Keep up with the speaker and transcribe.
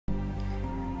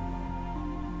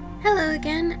Hello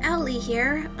again, Owlie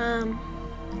here.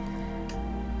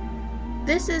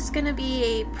 This is gonna be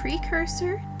a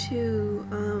precursor to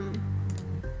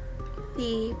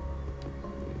the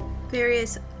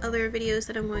various other videos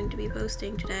that I'm going to be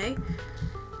posting today,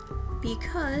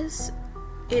 because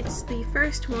it's the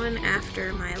first one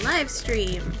after my live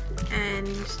stream, and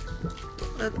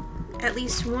at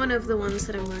least one of the ones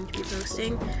that I'm going to be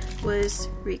posting was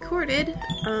recorded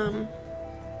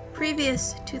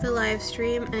previous to the live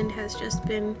stream and has just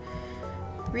been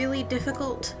really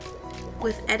difficult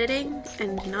with editing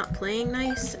and not playing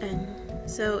nice, and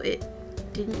so it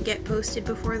didn't get posted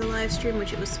before the live stream,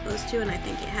 which it was supposed to, and I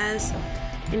think it has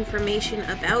information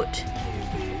about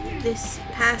this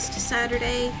past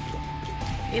Saturday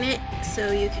in it,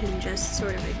 so you can just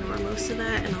sort of ignore most of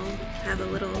that, and I'll have a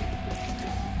little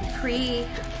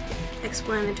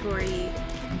pre-explanatory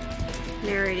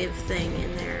narrative thing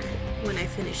in there when I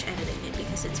finish editing it,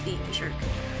 because it's being a jerk,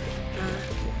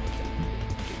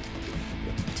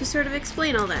 to sort of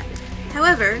explain all that.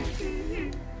 However,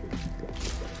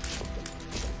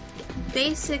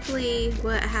 basically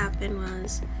what happened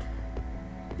was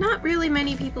not really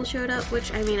many people showed up,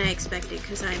 which I mean I expected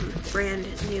because I'm brand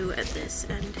new at this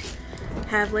and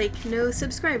have like no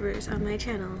subscribers on my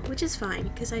channel, which is fine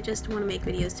because I just want to make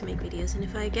videos to make videos, and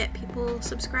if I get people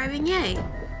subscribing, yay.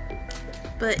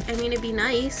 But I mean, it'd be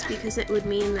nice because it would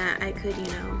mean that I could, you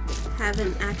know, have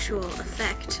an actual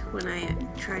effect when I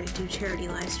try to do charity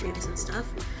live streams and stuff,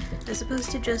 as opposed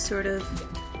to just sort of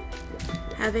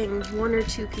having one or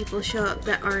two people show up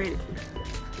that aren't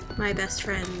my best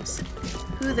friends,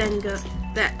 who then go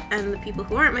and the people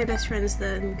who aren't my best friends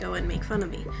then go and make fun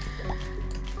of me.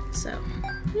 So,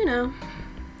 you know,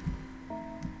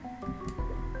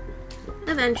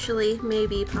 eventually,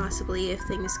 maybe, possibly, if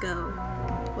things go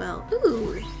well.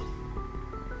 Ooh!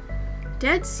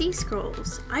 Dead Sea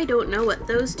Scrolls. I don't know what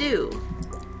those do.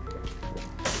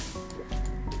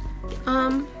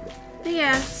 But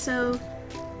yeah, so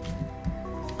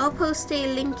I'll post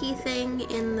a linky thing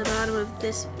in the bottom of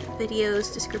this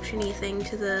video's description-y thing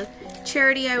to the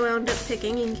charity I wound up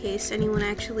picking, in case anyone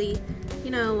actually, you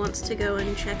know, wants to go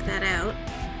and check that out.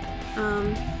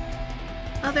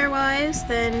 Otherwise,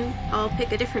 then I'll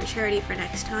pick a different charity for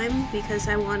next time, because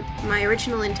my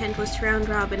original intent was to round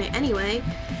robin it anyway,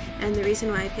 and the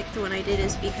reason why I picked the one I did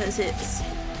is because it's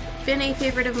been a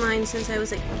favorite of mine since I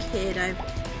was a kid.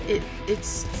 It's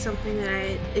something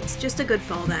that it's just a good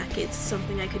fallback. It's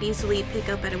something I could easily pick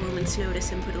up at a moment's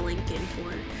notice and put a link in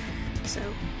for. So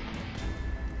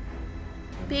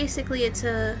basically it's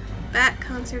a bat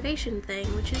conservation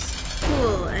thing, which is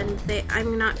cool, and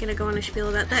I'm not gonna go on a spiel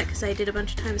about that because I did a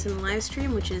bunch of times in the live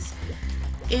stream, which is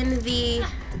in the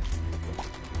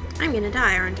I'm gonna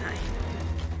die, aren't I?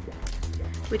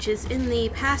 Which is in the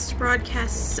past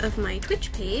broadcasts of my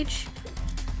Twitch page,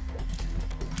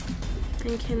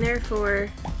 and can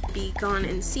therefore be gone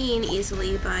and seen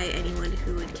easily by anyone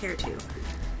who would care to.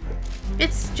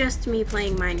 It's just me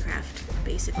playing Minecraft,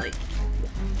 basically.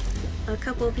 A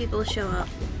couple people show up,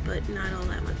 but not all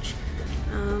that much.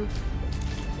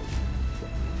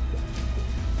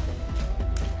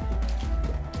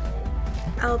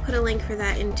 I'll put a link for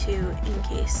that in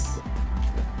case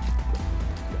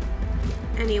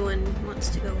anyone wants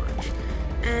to go watch.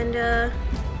 And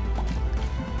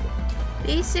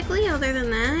basically, other than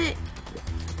that,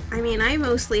 I mean, I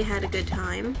mostly had a good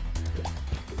time.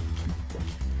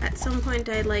 At some point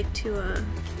I'd like to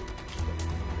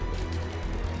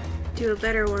do a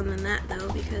better one than that, though,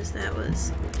 because that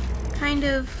was kind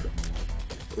of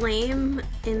lame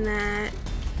in that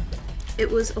it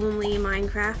was only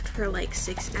Minecraft for like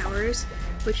 6 hours,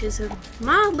 which is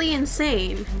mildly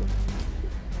insane.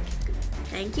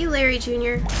 Thank you, Larry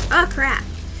Jr. Oh crap.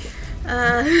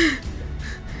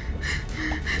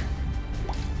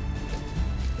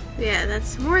 Yeah,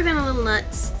 that's more than a little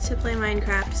nuts to play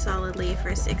Minecraft solidly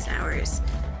for 6 hours.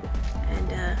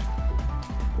 And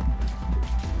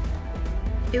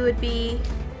it would be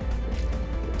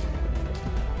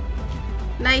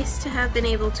nice to have been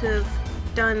able to have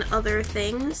done other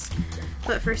things,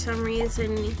 but for some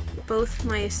reason both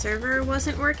my server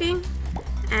wasn't working,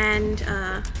 and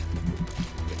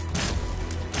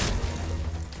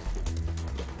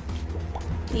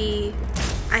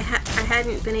I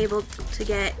hadn't been able to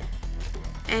get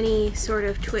any sort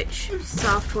of Twitch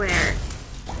software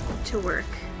to work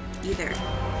either.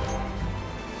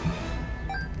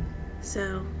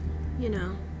 So, you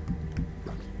know.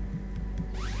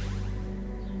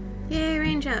 Yay,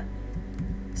 range up.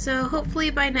 So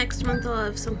hopefully by next month I'll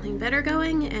have something better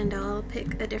going, and I'll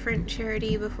pick a different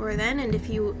charity before then. And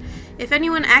if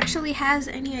anyone actually has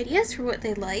any ideas for what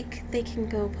they'd like, they can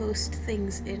go post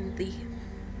things in the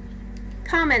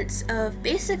comments of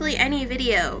basically any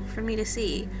video for me to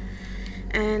see.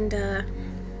 And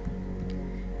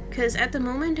because at the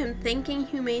moment I'm thinking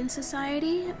Humane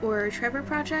Society or Trevor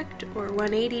Project or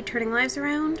 180 Turning Lives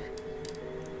Around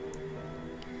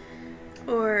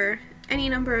or any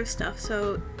number of stuff.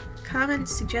 So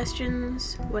comments,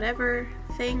 suggestions, whatever,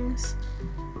 things.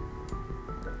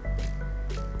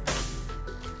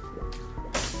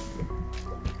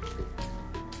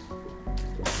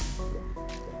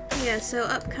 Yeah, so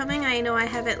upcoming, I know I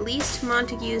have at least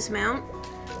Montague's mount,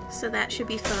 so that should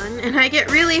be fun. And I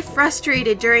get really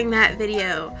frustrated during that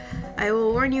video. I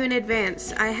will warn you in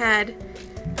advance.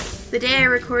 The day I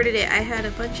recorded it, I had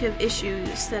a bunch of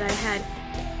issues that I had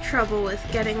trouble with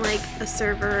getting like a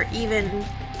server even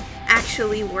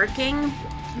actually working,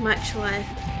 much less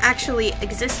actually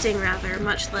existing rather,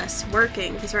 much less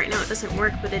working, because right now it doesn't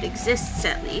work, but it exists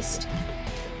at least.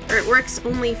 Or it works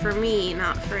only for me,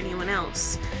 not for anyone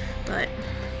else. But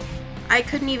I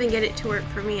couldn't even get it to work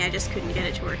for me, I just couldn't get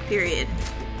it to work, period.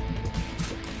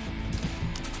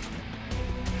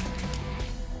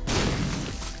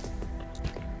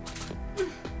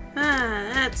 Ah,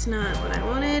 that's not what I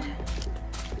wanted.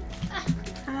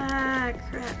 Ah,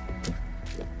 crap.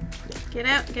 Get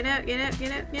out, get out, get out,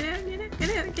 get out, get out, get out, get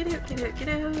out, get out, get out, get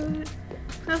out.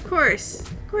 Of course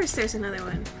there's another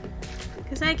one.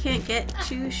 Because I can't get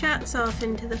 2 shots off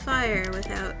into the fire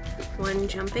without one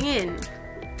jumping in.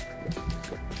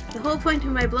 The whole point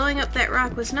of my blowing up that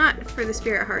rock was not for the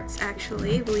spirit hearts,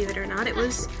 actually, believe it or not. It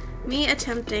was me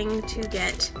attempting to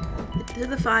get to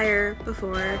the fire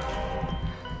before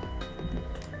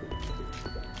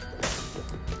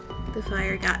the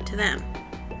fire got to them.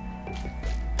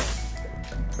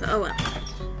 But oh well.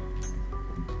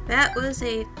 That was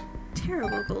a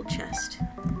terrible gold chest.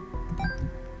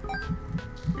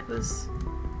 That was...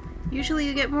 Usually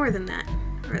you get more than that.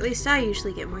 Or at least I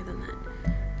usually get more than that.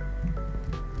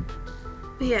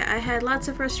 But yeah, I had lots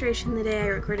of frustration the day I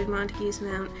recorded Montague's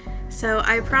mount. So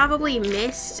I probably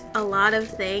missed a lot of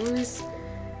things.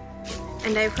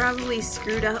 And I probably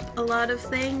screwed up a lot of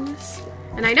things.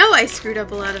 And I know I screwed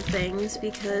up a lot of things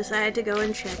because I had to go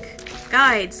and check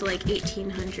guides like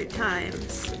 1,800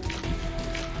 times.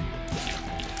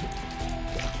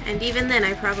 And even then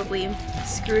I probably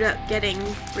screwed up getting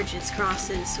bridges,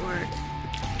 crosses, or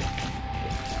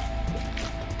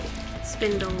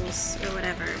spindles, or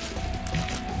whatever.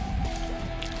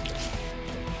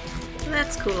 So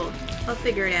that's cool. I'll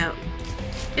figure it out.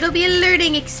 It'll be a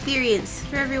learning experience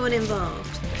for everyone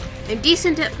involved. I'm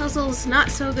decent at puzzles, not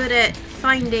so good at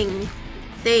finding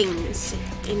things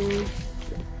in,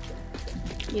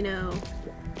 you know,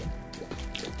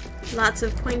 lots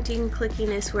of pointing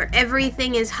clickiness where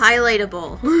everything is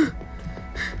highlightable.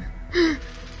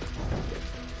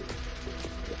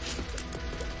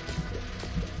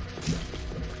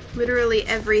 Literally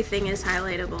everything is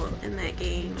highlightable in that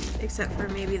game, except for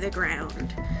maybe the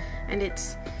ground. And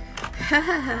it's...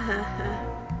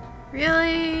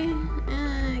 Really?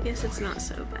 I guess it's not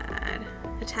so bad.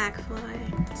 Attack fly.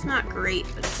 It's not great,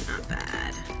 but it's not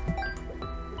bad.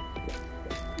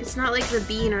 It's not like the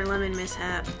bean or lemon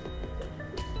mishap.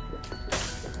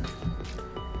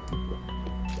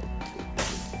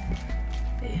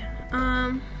 But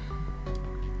yeah.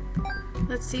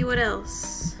 Let's see what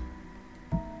else.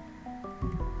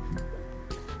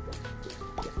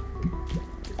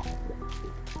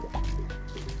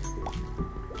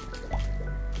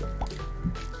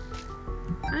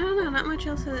 I don't know, not much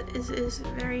else is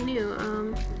very new.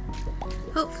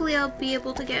 Hopefully I'll be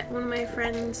able to get one of my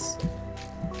friends,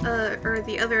 or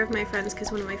the other of my friends,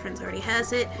 because one of my friends already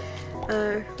has it,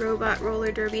 Robot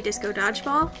Roller Derby Disco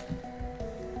Dodgeball.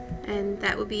 And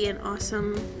that would be an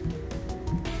awesome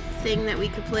thing that we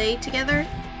could play together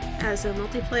as a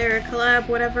multiplayer collab,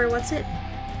 whatever, what's it?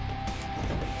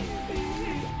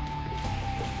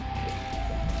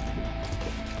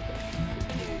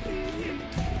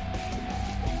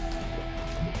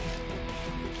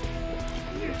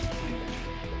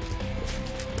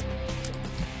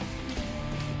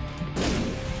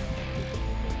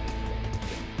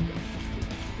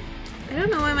 I don't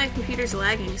know why my computer's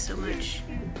lagging so much.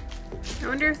 I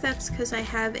wonder if that's because I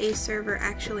have a server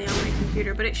actually on my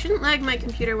computer, but it shouldn't lag my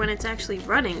computer when it's actually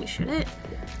running, should it?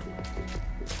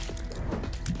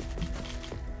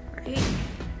 Right?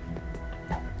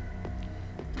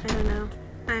 I don't know.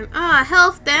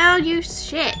 Health down, you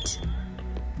shit!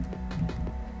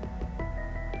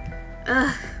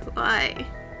 Ugh, why?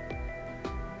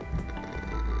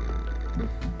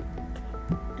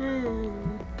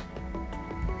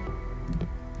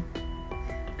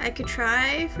 I could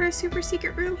try for a super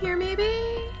secret room here,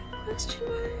 maybe? Question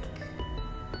mark.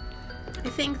 I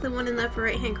think the one in the upper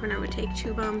right hand corner would take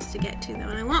 2 bombs to get to though,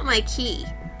 and I want my key.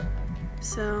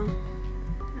 So,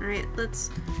 alright,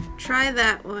 let's try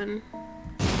that one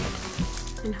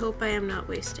and hope I am not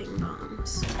wasting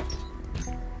bombs.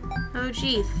 Oh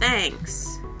gee,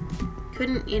 thanks.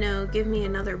 Couldn't, you know, give me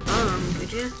another bomb,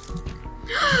 could you?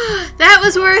 That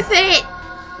was worth it!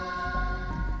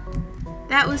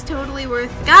 That was totally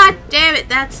worth it. God damn it,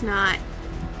 that's not.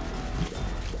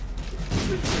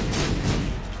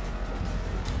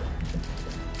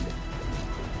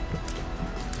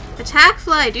 Attack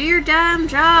fly, do your damn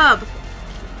job!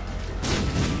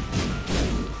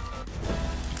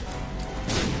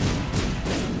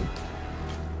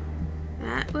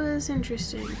 That was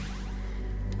interesting.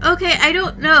 Okay, I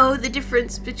don't know the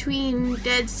difference between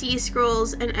Dead Sea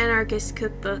Scrolls and Anarchist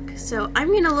Cookbook, so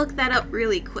I'm gonna look that up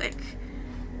really quick.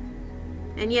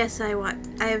 And yes, I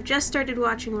have just started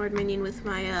watching Lord Minion with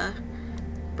my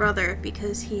brother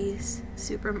because he's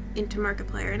super into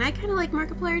Markiplier, and I kind of like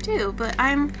Markiplier too, but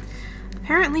I'm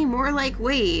apparently more like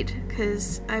Wade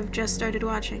because I've just started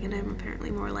watching and I'm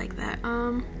apparently more like that.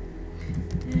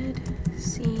 Dead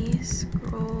Sea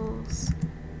Scrolls.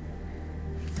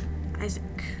 Isaac.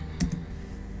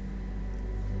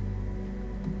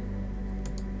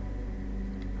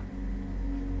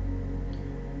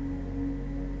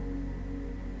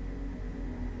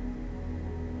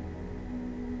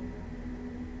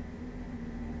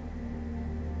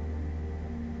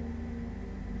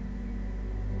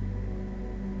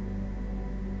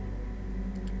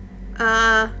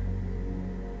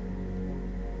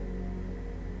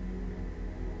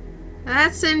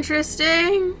 That's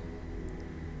interesting.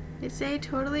 It's a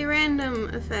totally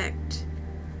random effect,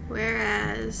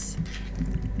 whereas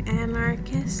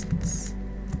Anarchists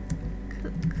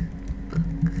Cookbook.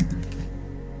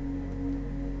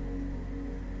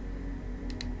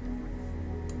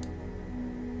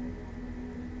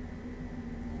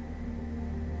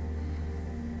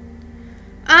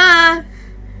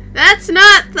 That's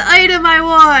not the item I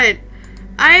want.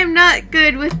 I am not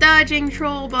good with dodging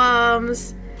troll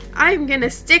bombs. I'm gonna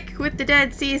stick with the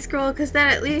Dead Sea Scroll because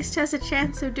that at least has a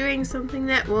chance of doing something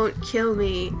that won't kill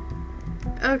me.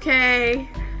 Okay.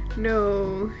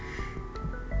 No.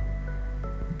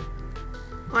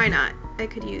 Why not? I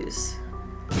could use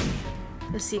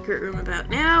a secret room about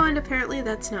now, and apparently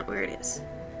that's not where it is.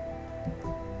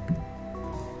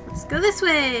 Let's go this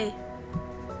way!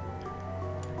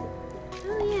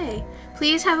 Oh yay.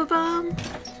 Please have a bomb.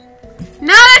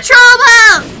 Not a troll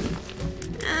bomb!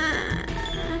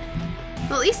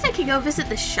 Well, at least I can go visit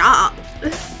the shop.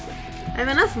 I have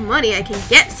enough money, I can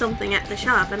get something at the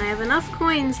shop, and I have enough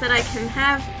coins that I can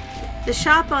have the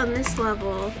shop on this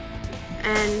level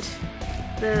and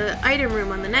the item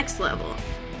room on the next level.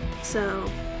 So,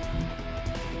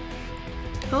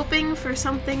 hoping for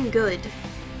something good.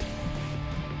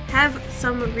 Have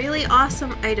some really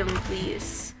awesome item,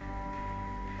 please.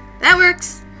 That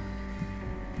works!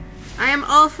 I am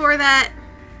all for that.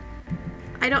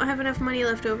 I don't have enough money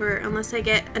left over unless I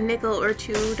get a nickel or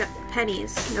 2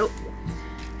 pennies. Nope.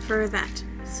 For that.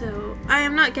 So, I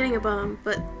am not getting a bomb,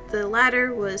 but the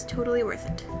ladder was totally worth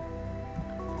it.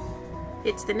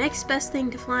 It's the next best thing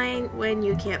to flying when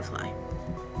you can't fly.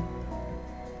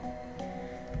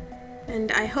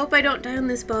 And I hope I don't die on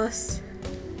this boss.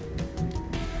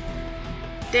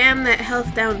 Damn that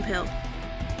health down pill.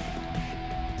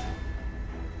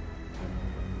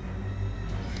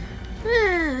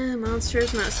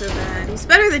 Monster's not so bad. He's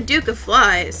better than Duke of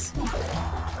Flies.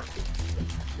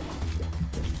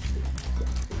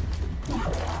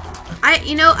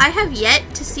 I have yet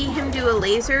to see him do a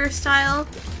laser style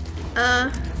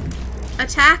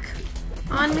attack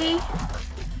on me,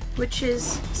 which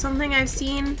is something I've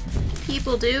seen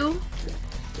people do,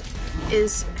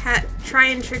 is try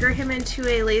and trigger him into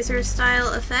a laser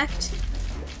style effect.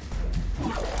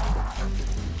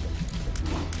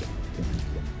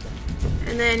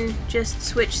 And then just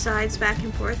switch sides back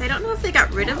and forth. I don't know if they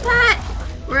got rid of that,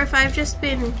 or if I've just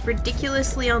been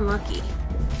ridiculously unlucky.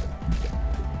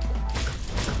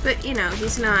 But, you know,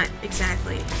 he's not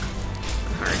exactly a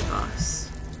hard boss.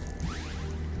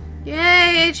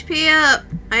 Yay, HP up!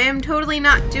 I am totally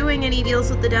not doing any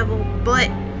deals with the devil, but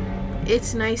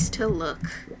it's nice to look.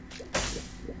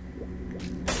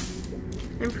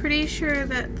 I'm pretty sure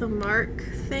that the mark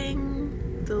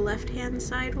thing, the left-hand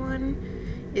side one,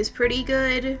 is pretty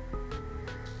good,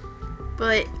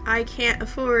 but I can't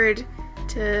afford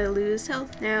to lose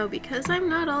health now because I'm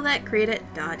not all that great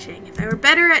at dodging. If I were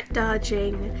better at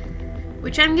dodging,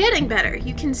 which I'm getting better.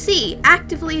 You can see,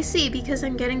 actively see, because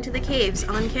I'm getting to the caves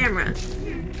on camera.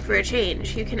 For a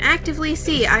change. You can actively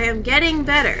see I am getting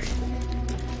better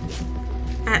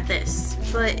at this,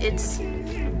 but it's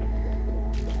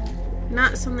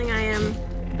not something I am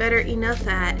better enough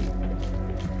at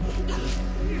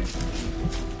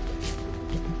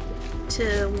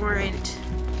to warrant.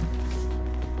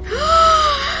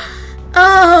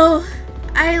 Oh!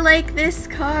 I like this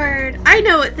card. I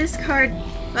know what this card...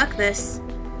 Fuck this.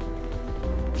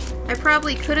 I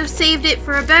probably could have saved it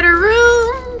for a better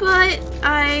room, but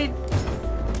I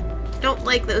don't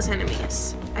like those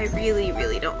enemies. I really,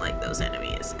 really don't like those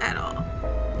enemies at all.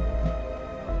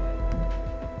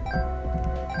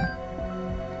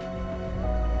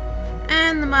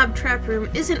 And the mob trap room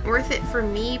isn't worth it for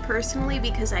me personally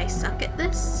because I suck at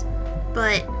this,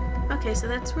 but okay, so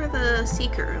that's where the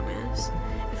secret room is.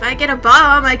 If I get a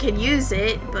bomb, I can use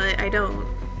it, but I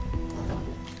don't.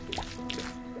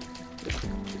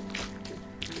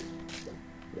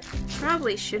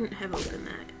 Probably shouldn't have opened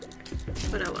that,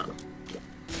 but oh well.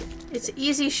 It's an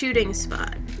easy shooting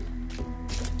spot.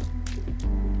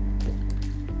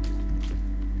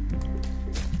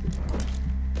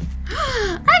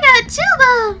 I got 2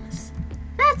 bombs!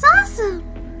 That's awesome!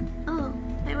 Oh,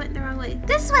 I went the wrong way.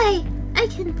 This way! I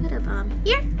can put a bomb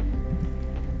here.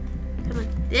 Come on,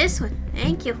 this one.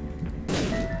 Thank you.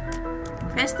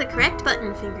 Press the correct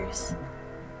button, fingers.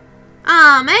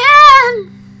 Aw,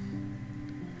 man!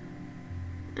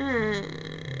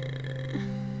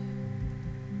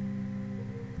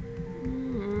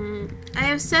 I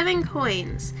have 7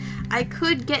 coins. I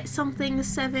could get something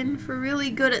 7 for really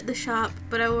good at the shop,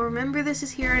 but I will remember this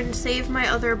is here and save my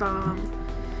other bomb.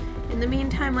 In the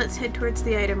meantime, let's head towards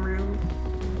the item room.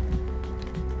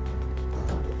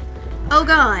 Oh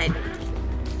god.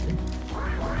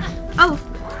 Oh,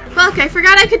 fuck, I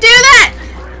forgot I could do that!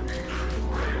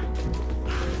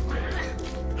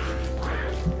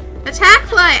 Attack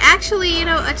fly! Actually, you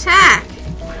know, attack!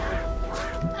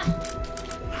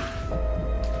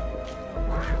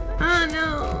 Oh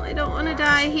no, I don't want to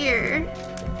die here.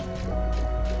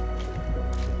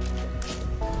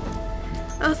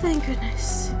 Oh, thank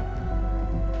goodness.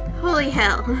 Holy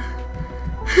hell.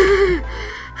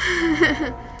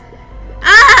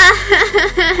 Ah!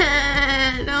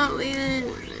 Don't leave.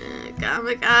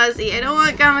 Kamikaze. I don't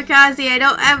want kamikaze. I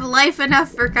don't have life enough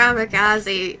for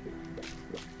kamikaze.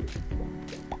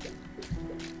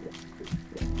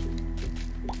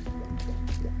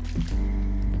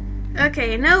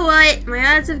 Okay, you know what?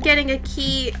 My odds of getting a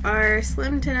key are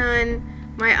slim to none.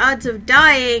 My odds of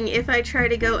dying if I try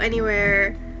to go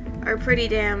anywhere are pretty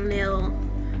damn nil.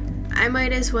 I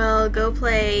might as well go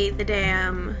play the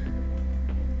damn...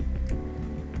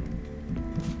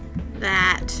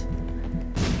 that.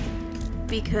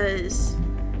 Because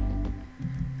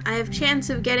I have chance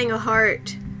of getting a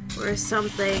heart or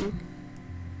something.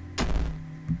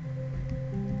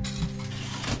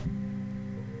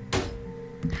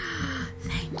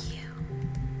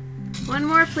 One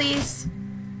more, please.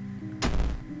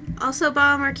 Also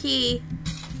bomb or key.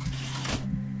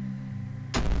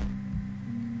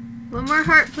 One more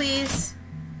heart, please.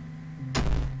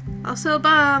 Also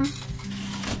bomb.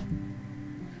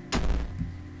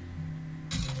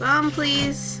 Bomb,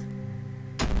 please.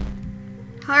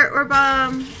 Heart or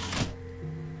bomb.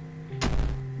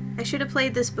 I should have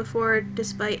played this before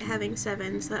despite having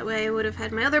 7, so that way I would have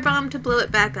had my other bomb to blow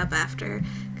it back up after,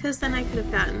 because then I could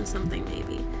have gotten something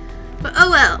maybe. But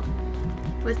oh well.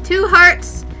 With 2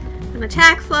 hearts, an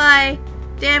attack fly,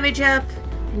 damage up,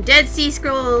 and Dead Sea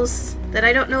Scrolls that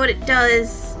I don't know what it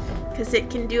does, because it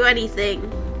can do anything.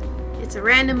 It's a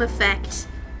random effect.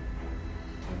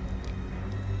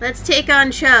 Let's take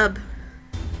on Chubb.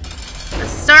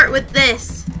 Let's start with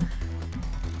this.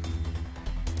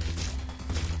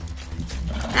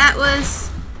 That was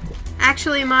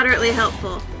actually moderately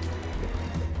helpful.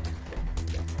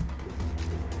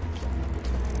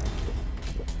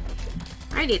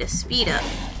 I need a speed up.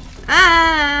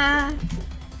 Ah!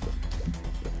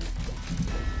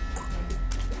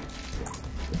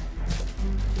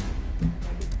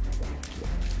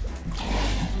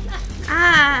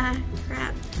 Ah!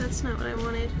 Crap, that's not what I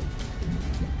wanted.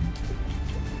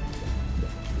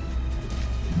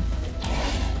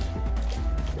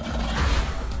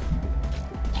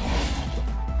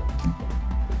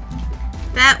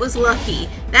 That was lucky.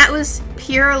 That was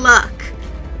pure luck.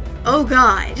 Oh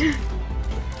god.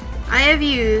 I have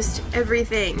used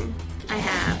everything I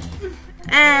have.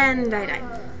 And I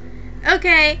died.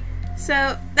 Okay, so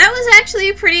that was actually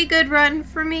a pretty good run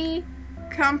for me.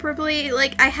 Comparably,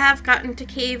 like, I have gotten to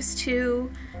caves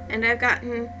too, and I've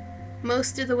gotten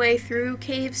most of the way through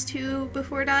Caves 2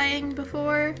 before dying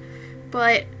before,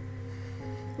 but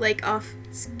like off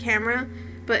camera.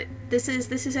 But this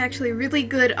is actually a really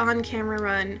good on-camera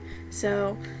run,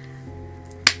 so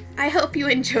I hope you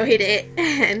enjoyed it,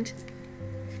 and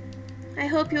I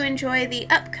hope you enjoy the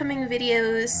upcoming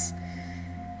videos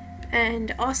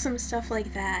and awesome stuff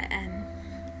like that, and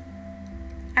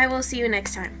I will see you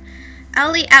next time.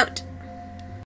 Owlie out!